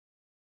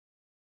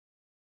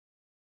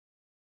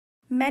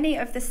Many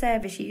of the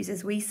service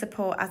users we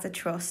support as a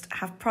trust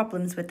have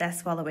problems with their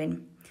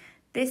swallowing.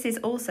 This is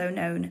also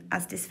known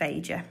as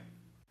dysphagia.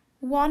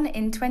 1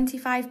 in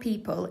 25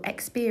 people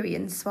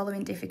experience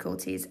swallowing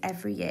difficulties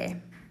every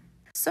year.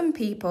 Some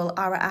people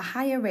are at a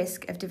higher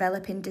risk of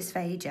developing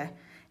dysphagia,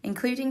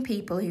 including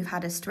people who've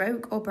had a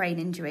stroke or brain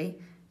injury,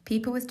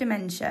 people with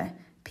dementia,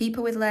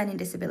 people with learning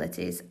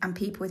disabilities, and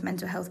people with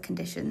mental health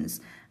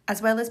conditions,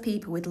 as well as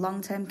people with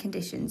long-term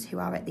conditions who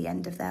are at the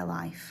end of their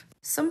life.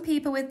 Some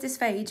people with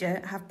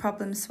dysphagia have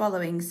problems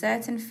swallowing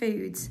certain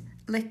foods,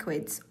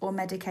 liquids, or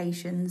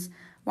medications,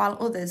 while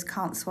others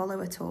can't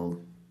swallow at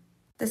all.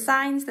 The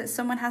signs that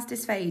someone has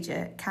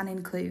dysphagia can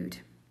include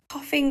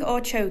coughing or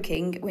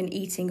choking when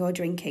eating or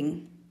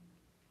drinking,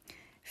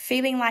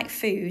 feeling like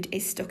food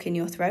is stuck in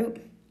your throat,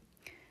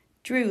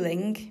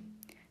 drooling,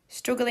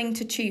 struggling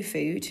to chew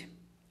food,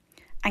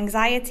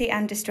 anxiety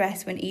and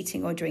distress when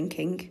eating or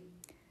drinking,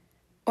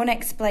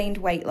 unexplained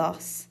weight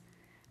loss,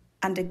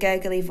 and a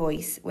gurgly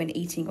voice when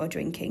eating or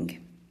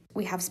drinking.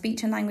 We have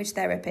speech and language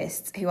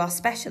therapists who are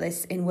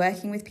specialists in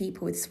working with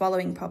people with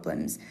swallowing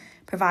problems,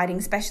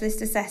 providing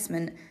specialist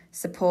assessment,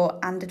 support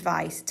and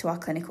advice to our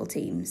clinical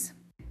teams.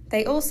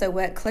 They also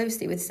work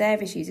closely with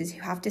service users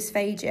who have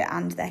dysphagia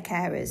and their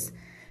carers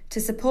to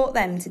support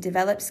them to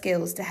develop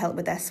skills to help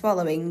with their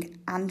swallowing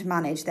and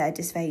manage their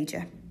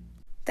dysphagia.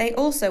 They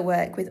also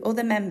work with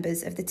other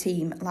members of the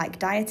team like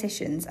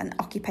dietitians and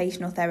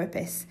occupational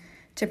therapists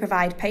to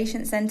provide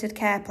patient-centred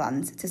care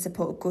plans to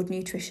support good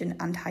nutrition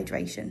and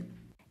hydration.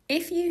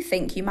 If you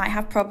think you might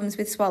have problems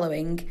with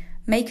swallowing,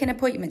 make an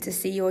appointment to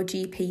see your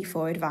GP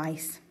for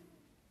advice.